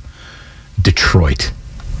job. Detroit.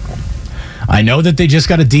 I know that they just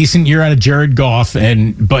got a decent year out of Jared Goff,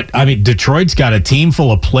 but I mean, Detroit's got a team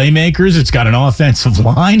full of playmakers. It's got an offensive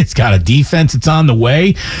line. It's got a defense. It's on the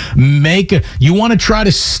way. You want to try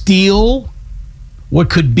to steal what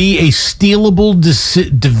could be a stealable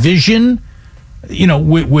division, you know,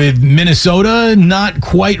 with Minnesota not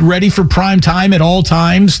quite ready for prime time at all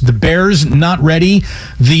times, the Bears not ready,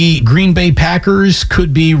 the Green Bay Packers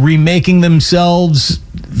could be remaking themselves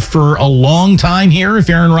for a long time here if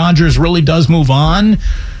Aaron Rodgers really does move on.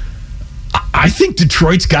 I think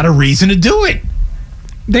Detroit's got a reason to do it.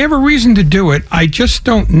 They have a reason to do it. I just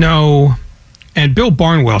don't know. And Bill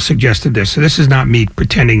Barnwell suggested this, so this is not me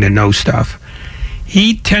pretending to know stuff.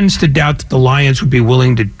 He tends to doubt that the Lions would be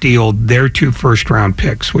willing to deal their 2 first-round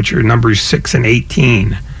picks, which are numbers 6 and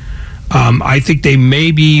 18. I think they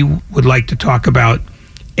maybe would like to talk about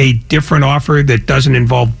a different offer that doesn't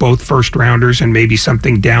involve both first-rounders and maybe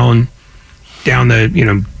something down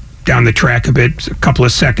the track a bit, a couple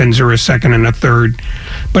of seconds or a second and a third.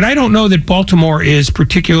 But I don't know that Baltimore is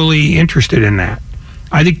particularly interested in that.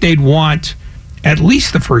 I think they'd want at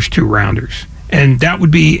least the first 2 rounders, and that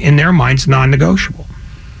would be, in their minds, non-negotiable.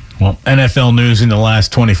 Well, NFL news in the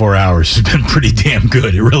last 24 hours has been pretty damn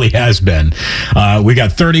good. It really has been. We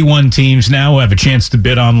got 31 teams now who have a chance to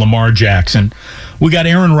bid on Lamar Jackson. We got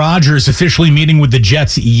Aaron Rodgers officially meeting with the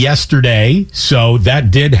Jets yesterday, so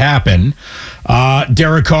that did happen.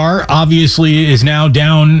 Derek Carr obviously is now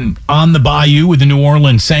down on the bayou with the New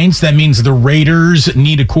Orleans Saints. That means the Raiders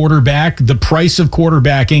need a quarterback. The price of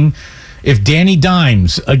quarterbacking, if Danny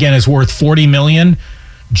Dimes, again, is worth $40 million,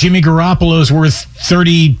 Jimmy Garoppolo's worth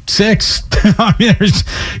 36. I mean, there's,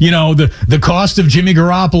 the cost of Jimmy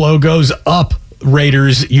Garoppolo goes up,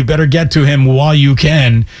 Raiders. You better get to him while you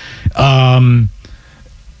can.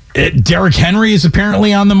 Derrick Henry is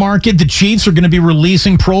apparently on the market. The Chiefs are going to be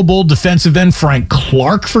releasing Pro Bowl defensive end Frank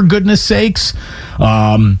Clark, for goodness sakes.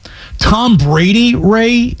 Tom Brady,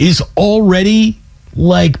 Ray, is already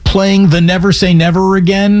playing the never say never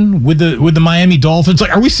again with the Miami Dolphins.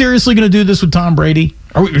 Are we seriously going to do this with Tom Brady?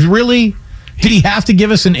 Are we really? Did he have to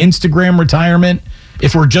give us an Instagram retirement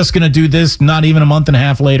if we're just going to do this not even a month and a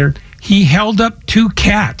half later? He held up 2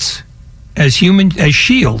 cats as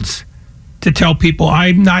shields to tell people,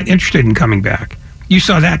 I'm not interested in coming back. You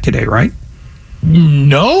saw that today, right?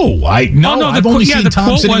 No, I've only seen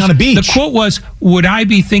Tom sitting on a beach. The quote was, would I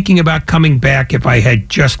be thinking about coming back if I had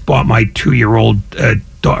just bought my 2-year-old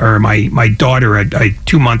or my daughter a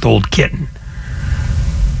 2-month-old kitten?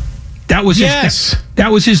 That was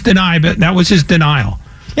his denial. That was his denial.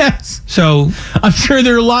 Yes. So I'm sure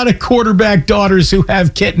there are a lot of quarterback daughters who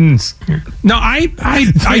have kittens. No, I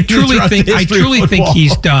truly think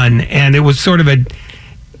he's done, and it was sort of a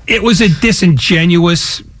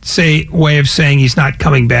disingenuous way of saying he's not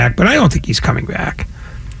coming back, but I don't think he's coming back.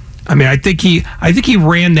 I mean, I think he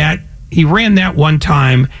ran that. He ran that one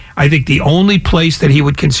time. I think the only place that he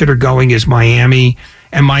would consider going is Miami,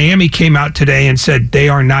 and Miami came out today and said they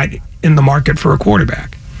are not in the market for a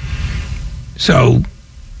quarterback. So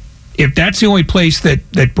if that's the only place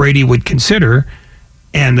that Brady would consider,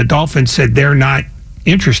 and the Dolphins said they're not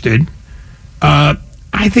interested,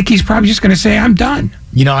 I think he's probably just going to say, I'm done.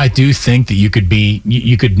 I do think that you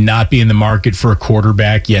could not be in the market for a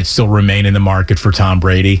quarterback yet still remain in the market for Tom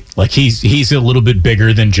Brady. He's a little bit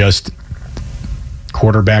bigger than just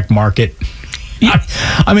quarterback market. Yeah.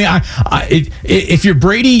 If you're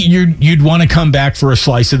Brady, you'd want to come back for a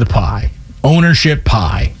slice of the pie, ownership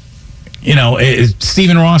pie.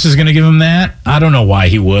 Stephen Ross is going to give him that. I don't know why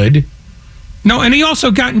he would. No, and he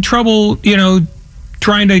also got in trouble,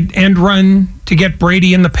 trying to end run to get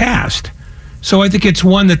Brady in the past. So I think it's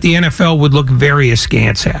one that the NFL would look very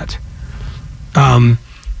askance at.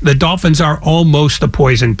 The Dolphins are almost a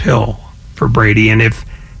poison pill for Brady, and if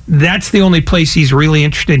that's the only place he's really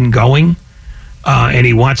interested in going, and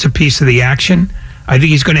he wants a piece of the action, I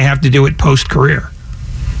think he's going to have to do it post-career.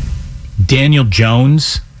 Daniel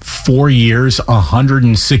Jones, 4 years,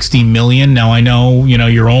 $160 million. Now, I know,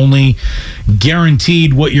 you're only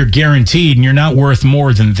guaranteed what you're guaranteed, and you're not worth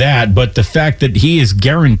more than that. But the fact that he is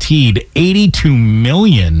guaranteed $82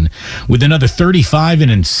 million with another $35 in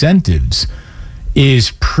incentives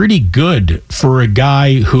is pretty good for a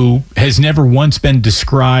guy who has never once been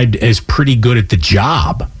described as pretty good at the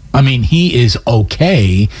job. I mean, he is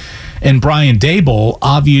okay. And Brian Daboll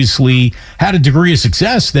obviously had a degree of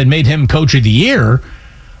success that made him Coach of the Year.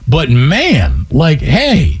 But man,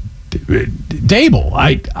 hey, Daboll,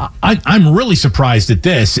 I'm really surprised at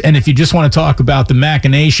this. And if you just want to talk about the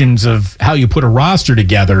machinations of how you put a roster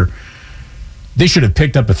together, they should have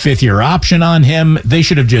picked up a 5th-year option on him. They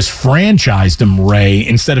should have just franchised him, Ray,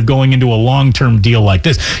 instead of going into a long-term deal like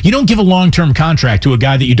this. You don't give a long-term contract to a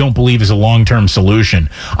guy that you don't believe is a long-term solution.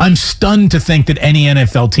 I'm stunned to think that any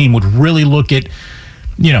NFL team would really look at,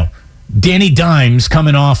 Danny Dimes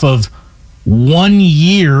coming off of 1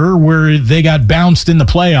 year where they got bounced in the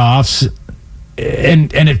playoffs,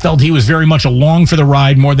 and it felt he was very much along for the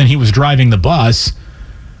ride more than he was driving the bus.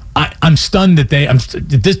 I'm stunned that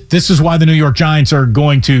this is why the New York Giants are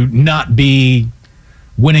going to not be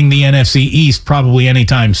winning the NFC East probably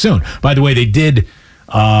anytime soon. By the way, they did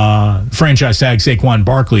franchise tag Saquon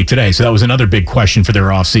Barkley today. So that was another big question for their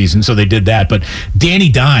offseason. So they did that. But Danny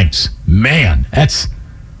Dimes, man, that's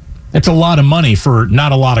a lot of money for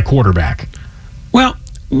not a lot of quarterback. Well,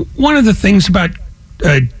 one of the things about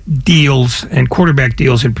deals and quarterback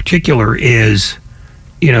deals in particular is,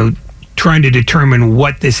 trying to determine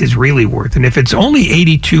what this is really worth. And if it's only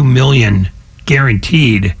 $82 million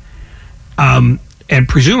guaranteed, and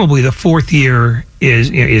presumably the fourth year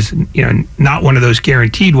is not one of those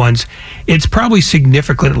guaranteed ones, it's probably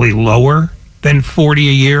significantly lower than $40 a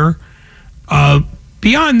year.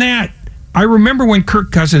 Beyond that, I remember when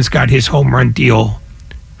Kirk Cousins got his home run deal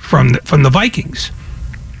from the Vikings,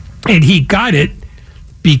 and he got it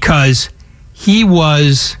because he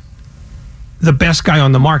was the best guy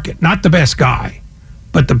on the market. Not the best guy,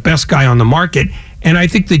 but the best guy on the market. And I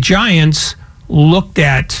think the Giants looked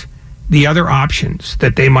at the other options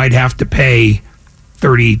that they might have to pay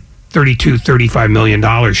 $32, $35 million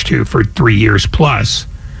to for 3 years plus,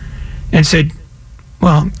 and said,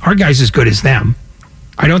 well, our guy's as good as them.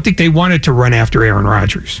 I don't think they wanted to run after Aaron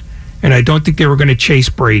Rodgers, and I don't think they were going to chase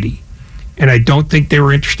Brady, and I don't think they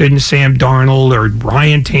were interested in Sam Darnold or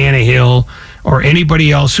Ryan Tannehill or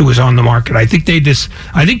anybody else who was on the market. I think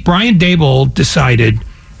Brian Daboll decided,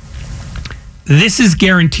 this is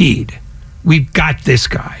guaranteed. We've got this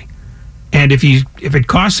guy. And if it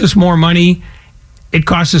costs us more money, it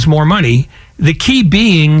costs us more money. The key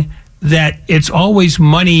being that it's always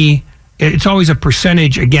money, it's always a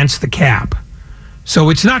percentage against the cap.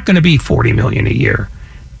 So it's not going to be $40 million a year.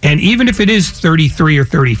 And even if it is 33 or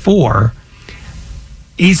 34,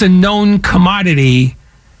 he's a known commodity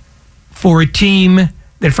for a team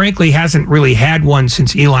that frankly hasn't really had one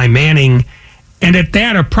since Eli Manning, and at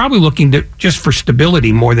that are probably looking to just for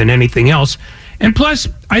stability more than anything else. And plus,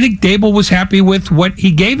 I think Daboll was happy with what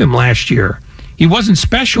he gave him last year. He wasn't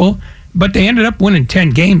special, but they ended up winning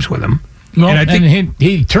 10 games with him. Well, and I think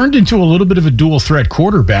he turned into a little bit of a dual threat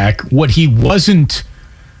quarterback. What he wasn't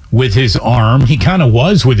with his arm, he kind of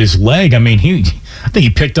was with his leg. I mean, I think he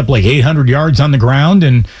picked up like 800 yards on the ground,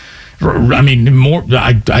 and I mean, more.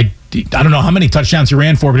 I don't know how many touchdowns he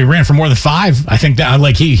ran for, but he ran for more than 5. I think that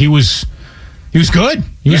he was good.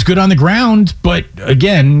 He was good on the ground, but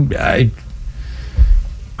again,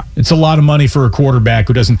 it's a lot of money for a quarterback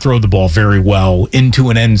who doesn't throw the ball very well into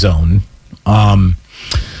an end zone.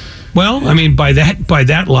 Well, I mean, by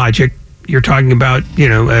that logic, you're talking about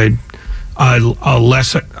a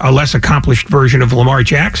less accomplished version of Lamar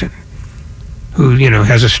Jackson, who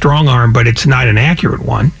has a strong arm, but it's not an accurate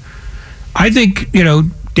one. I think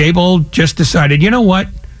Daboll just decided, you know what,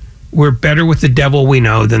 we're better with the devil we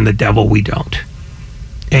know than the devil we don't,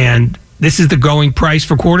 and this is the going price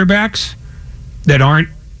for quarterbacks that aren't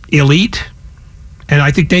elite, and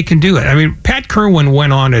I think they can do it. I mean, Pat Kerwin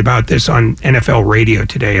went on about this on NFL radio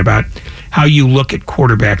today about how you look at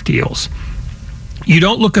quarterback deals. You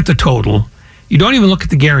don't look at the total. You don't even look at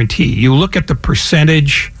the guarantee. You look at the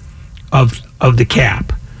percentage of the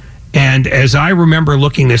cap. And as I remember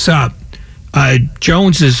looking this up,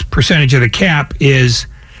 Jones's percentage of the cap is,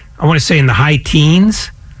 I want to say, in the high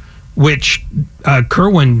teens, which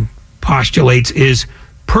Kerwin postulates is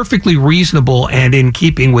perfectly reasonable and in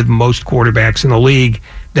keeping with most quarterbacks in the league,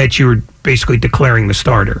 that you're basically declaring the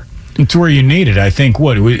starter. It's where you need it. I think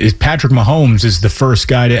Patrick Mahomes is the first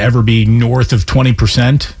guy to ever be north of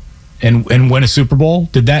 20% and win a Super Bowl.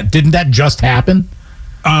 Didn't that just happen?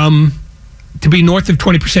 To be north of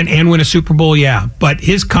 20% and win a Super Bowl, yeah. But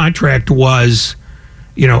his contract was,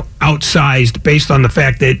 outsized based on the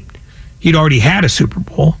fact that he'd already had a Super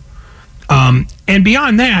Bowl. And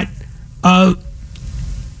beyond that,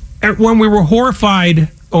 when we were horrified,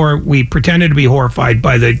 or we pretended to be horrified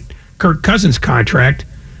by the Kirk Cousins contract,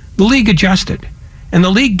 the league adjusted. And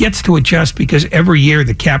the league gets to adjust because every year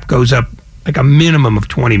the cap goes up like a minimum of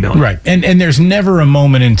 $20 million. Right. And there's never a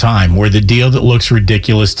moment in time where the deal that looks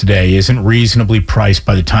ridiculous today isn't reasonably priced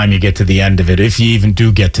by the time you get to the end of it, if you even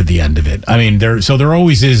do get to the end of it. I mean, there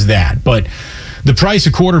always is that. But the price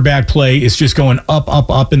of quarterback play is just going up, up,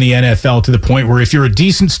 up in the NFL to the point where if you're a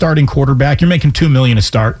decent starting quarterback, you're making $2 million a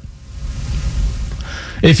start.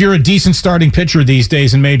 If you're a decent starting pitcher these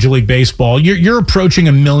days in Major League Baseball, you're approaching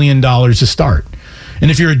 $1 million a start. And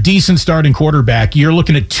if you're a decent starting quarterback, you're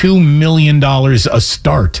looking at $2 million a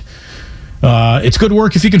start. It's good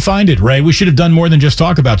work if you can find it, Ray. We should have done more than just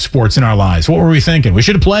talk about sports in our lives. What were we thinking? We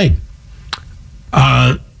should have played.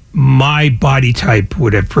 My body type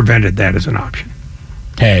would have prevented that as an option.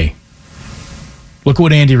 Hey, look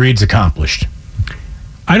what Andy Reid's accomplished.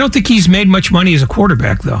 I don't think he's made much money as a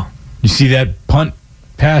quarterback, though. You see that punt,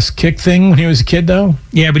 pass, kick thing when he was a kid, though?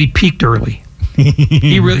 Yeah, but he peaked early.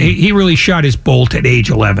 He really shot his bolt at age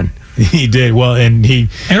 11. He did well, and he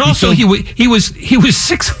was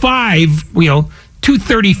 6'5",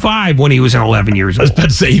 235 when he was 11 years old. I was about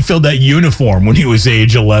to say, he filled that uniform when he was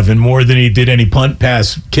age 11 more than he did any punt,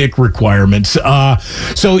 pass, kick requirements.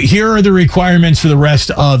 So here are the requirements for the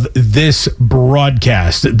rest of this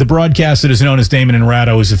broadcast. The broadcast that is known as Damon and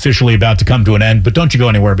Ratto is officially about to come to an end, but don't you go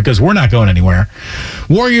anywhere because we're not going anywhere.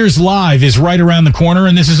 Warriors Live is right around the corner,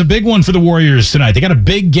 and this is a big one for the Warriors tonight. They got a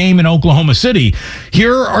big game in Oklahoma City.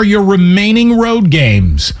 Here are your remaining road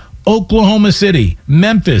games. Oklahoma City,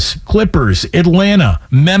 Memphis, Clippers, Atlanta,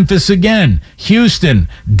 Memphis again, Houston,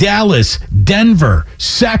 Dallas, Denver,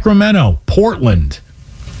 Sacramento, Portland.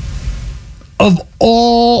 Of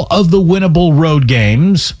all of the winnable road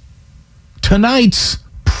games, tonight's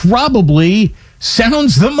probably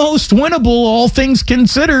sounds the most winnable, all things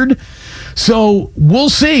considered. So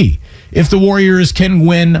we'll see if the Warriors can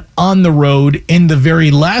win on the road. In the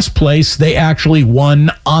very last place, they actually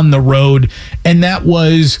won on the road, and that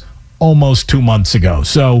was almost 2 months ago.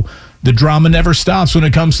 So the drama never stops when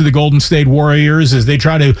it comes to the Golden State Warriors as they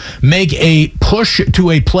try to make a push to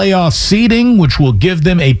a playoff seeding, which will give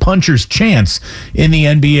them a puncher's chance in the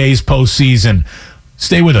NBA's postseason.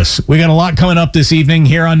 Stay with us. We got a lot coming up this evening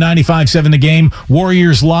here on 95.7 The Game.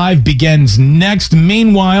 Warriors Live begins next.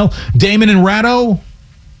 Meanwhile, Damon and Ratto,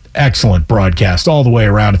 excellent broadcast all the way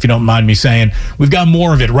around, if you don't mind me saying. We've got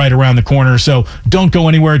more of it right around the corner, so don't go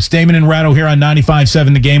anywhere. It's Damon and Ratto here on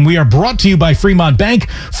 95.7 The Game. We are brought to you by Fremont Bank.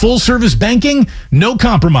 Full-service banking, no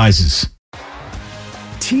compromises.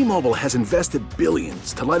 T-Mobile has invested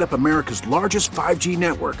billions to light up America's largest 5G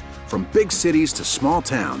network, from big cities to small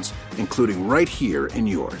towns, including right here in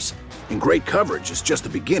yours. And great coverage is just the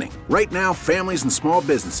beginning. Right now, families and small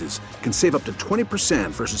businesses can save up to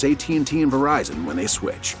 20% versus AT&T and Verizon when they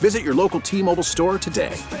switch. Visit your local T-Mobile store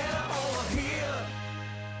today.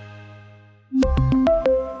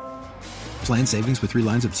 Plan savings with 3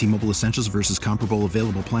 lines of T-Mobile Essentials versus comparable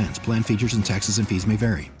available plans. Plan features and taxes and fees may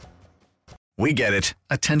vary. We get it.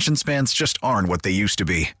 Attention spans just aren't what they used to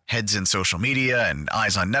be. Heads in social media and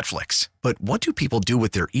eyes on Netflix. But what do people do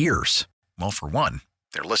with their ears? Well, for one,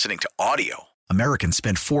 they're listening to audio. Americans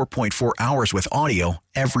spend 4.4 hours with audio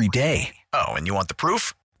every day. Oh, and you want the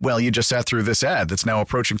proof? Well, you just sat through this ad that's now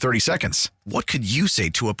approaching 30 seconds. What could you say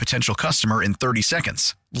to a potential customer in 30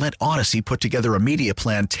 seconds? Let Odyssey put together a media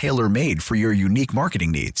plan tailor-made for your unique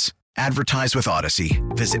marketing needs. Advertise with Odyssey.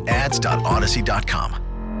 Visit ads.odyssey.com.